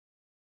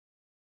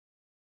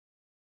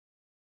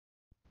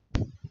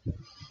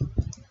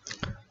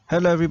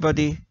Hello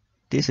everybody,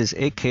 this is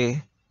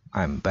AK.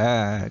 I'm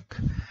back.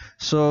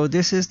 So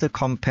this is the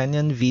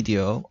companion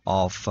video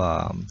of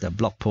the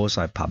blog post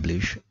I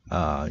published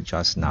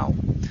just now,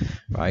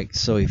 right?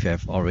 So if you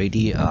have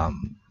already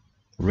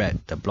read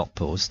the blog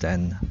post,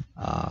 then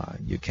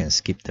you can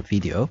skip the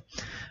video.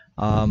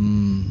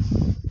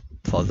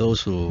 For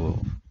those who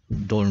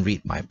don't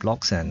read my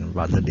blogs and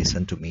rather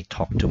listen to me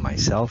talk to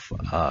myself,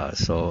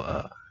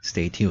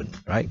 stay tuned,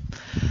 right?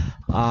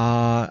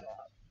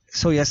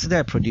 So yesterday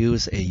I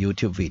produced a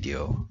YouTube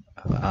video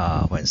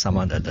when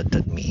someone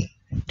alerted me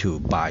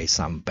to buy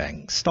some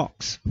bank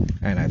stocks,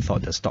 and I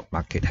thought the stock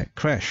market had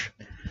crashed.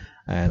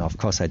 And of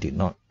course I did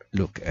not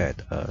look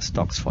at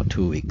stocks for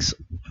 2 weeks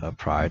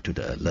prior to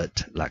the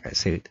alert, like I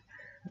said,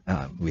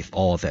 with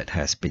all that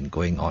has been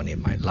going on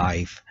in my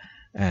life.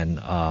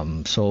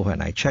 And so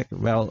when I checked,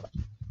 well,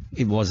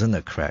 it wasn't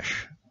a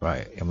crash,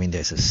 right? I mean,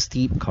 there's a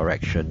steep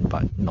correction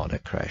but not a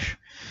crash.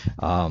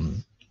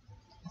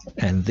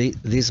 And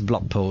this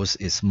blog post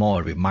is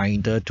more a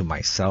reminder to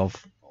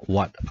myself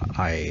what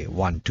I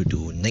want to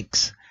do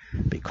next,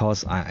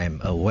 because I am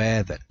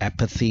aware that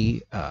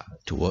apathy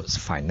towards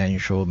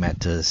financial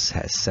matters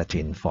has set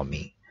in for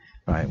me.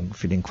 Right? I'm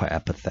feeling quite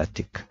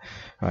apathetic.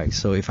 Right?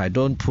 So if I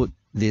don't put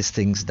these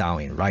things down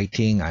in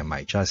writing, I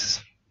might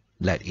just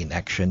let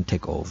inaction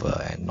take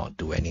over and not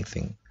do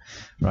anything.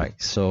 Right?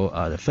 So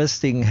the first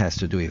thing has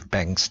to do with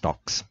bank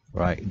stocks,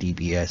 right?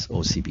 DBS,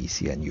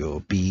 OCBC and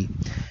UOB.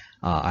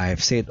 I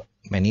have said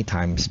many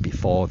times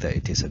before that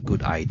it is a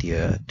good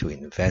idea to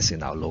invest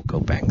in our local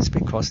banks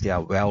because they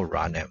are well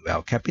run and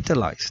well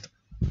capitalized.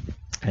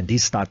 And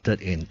this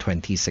started in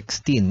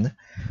 2016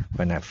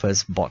 when I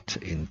first bought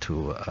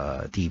into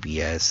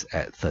DBS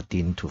at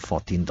 $13 to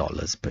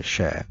 $14 per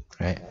share,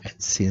 right? And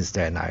since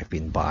then I've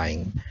been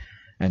buying,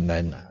 and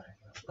then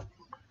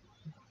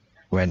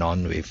went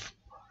on with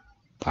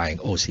buying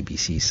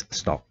OCBC's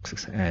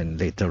stocks and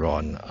later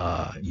on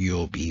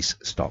UOB's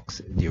stocks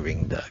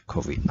during the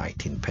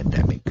COVID-19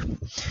 pandemic.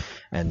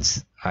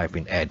 And I've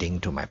been adding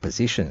to my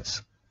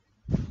positions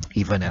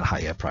even at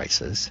higher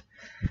prices.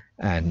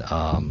 And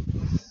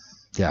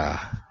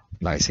yeah,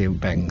 like I say,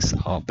 banks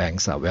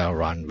are well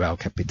run, well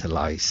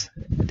capitalized.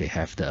 They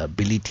have the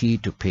ability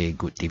to pay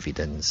good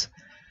dividends,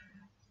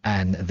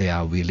 and they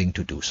are willing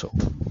to do so,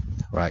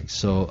 right?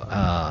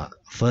 So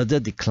further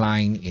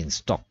decline in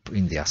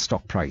their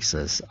stock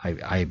prices,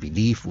 I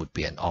believe would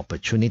be an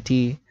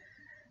opportunity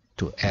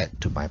to add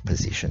to my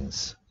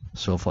positions.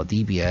 So for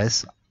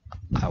DBS,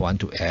 I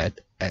want to add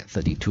at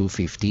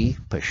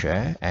 $32.50 per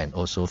share and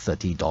also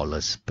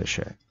 $30 per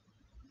share,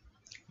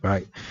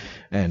 right?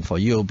 And for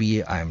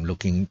UOB, I'm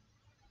looking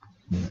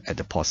at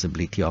the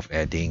possibility of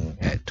adding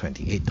at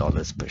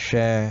 $28 per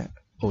share,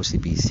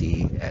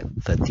 OCBC at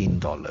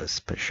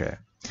 $13 per share.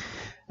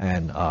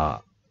 And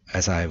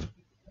as I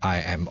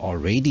am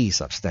already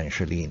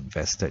substantially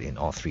invested in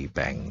all three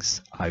banks,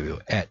 I will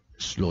add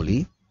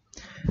slowly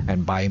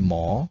and buy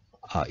more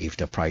if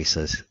the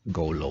prices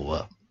go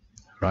lower,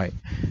 right?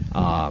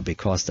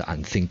 Because the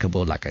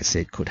unthinkable, like I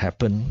said, could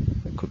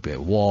happen. It could be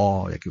a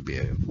war, there could be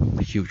a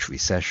huge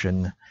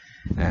recession,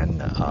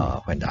 and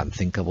when the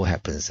unthinkable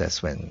happens,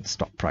 that's when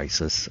stock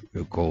prices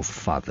will go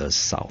farther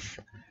south.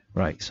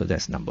 Right, so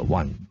that's number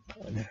one,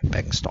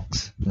 bank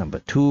stocks. Number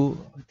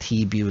two,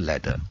 T-bill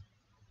ladder.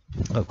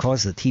 Of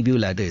course, the T-bill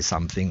ladder is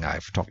something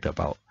I've talked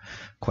about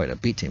quite a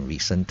bit in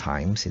recent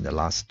times, in the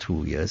last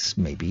 2 years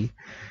maybe.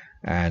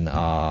 And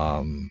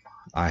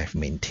I've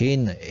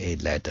maintained a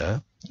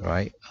ladder,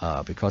 right,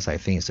 because I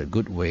think it's a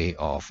good way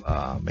of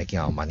making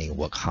our money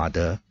work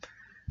harder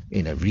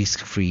in a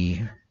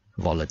risk-free,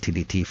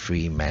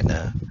 volatility-free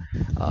manner,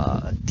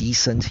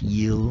 decent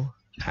yield,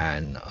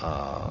 and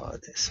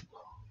this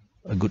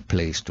a good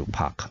place to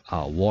park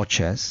our war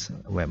chest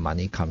where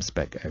money comes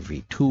back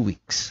every 2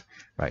 weeks,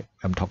 right?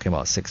 I'm talking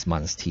about 6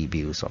 months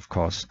T-bills, of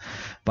course.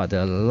 But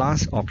the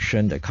last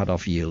auction, the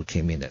cutoff yield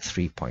came in at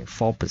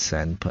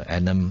 3.4% per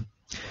annum,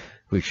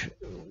 which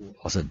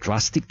was a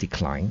drastic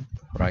decline,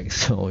 right?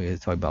 So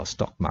it's about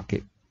stock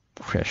market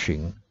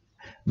crashing.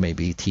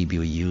 Maybe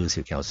T-bill yields,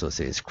 you can also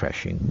say, is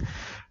crashing,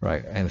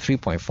 right? And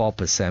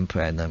 3.4%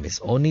 per annum is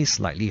only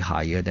slightly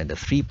higher than the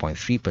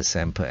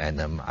 3.3% per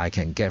annum I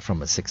can get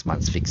from a 6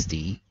 months fixed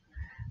D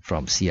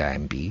from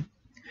CIMB,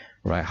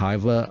 right?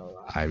 However,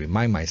 I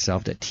remind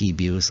myself that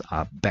T-bills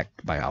are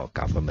backed by our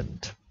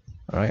government,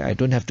 right? I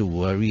don't have to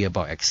worry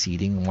about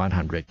exceeding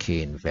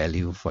 100K in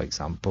value, for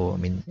example. I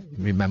mean,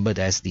 remember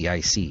the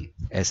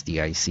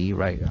SDIC,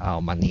 right?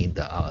 Our money in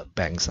the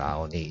banks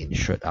are only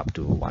insured up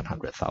to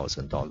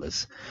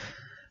 $100,000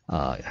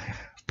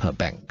 per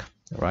bank,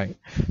 right?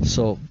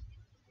 So,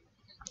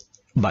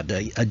 but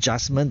the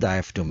adjustment that I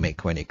have to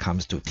make when it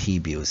comes to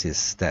T-bills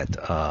is that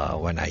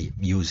when I'm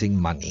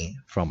using money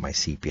from my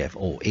CPF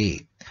OA,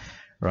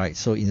 right?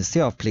 So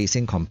instead of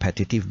placing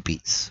competitive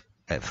bids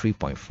at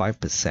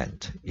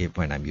 3.5%, if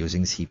when I'm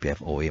using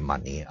CPF OA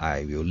money,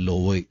 I will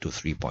lower it to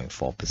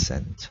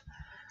 3.4%.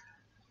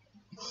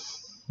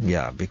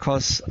 Yeah,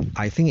 because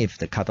I think if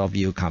the cutoff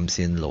yield comes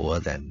in lower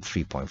than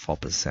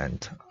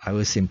 3.4%, I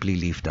will simply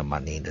leave the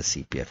money in the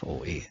CPF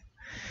OA.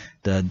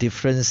 The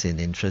difference in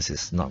interest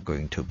is not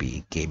going to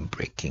be game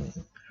breaking,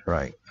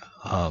 right?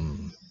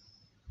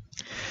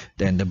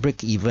 Then the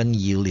break-even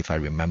yield, if I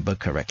remember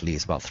correctly,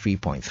 is about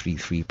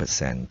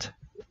 3.33%.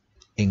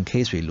 In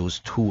case we lose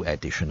 2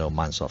 additional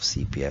months of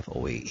CPF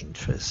OA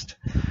interest,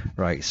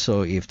 right?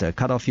 So if the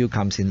cutoff yield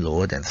comes in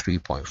lower than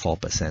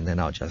 3.4%, then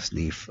I'll just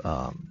leave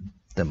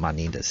the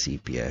money in the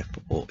CPF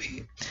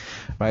OA,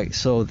 right?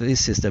 So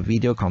this is the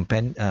video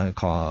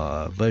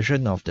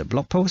version of the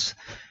blog post.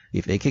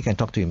 If AK can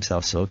talk to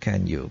himself, so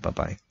can you.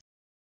 Bye-bye.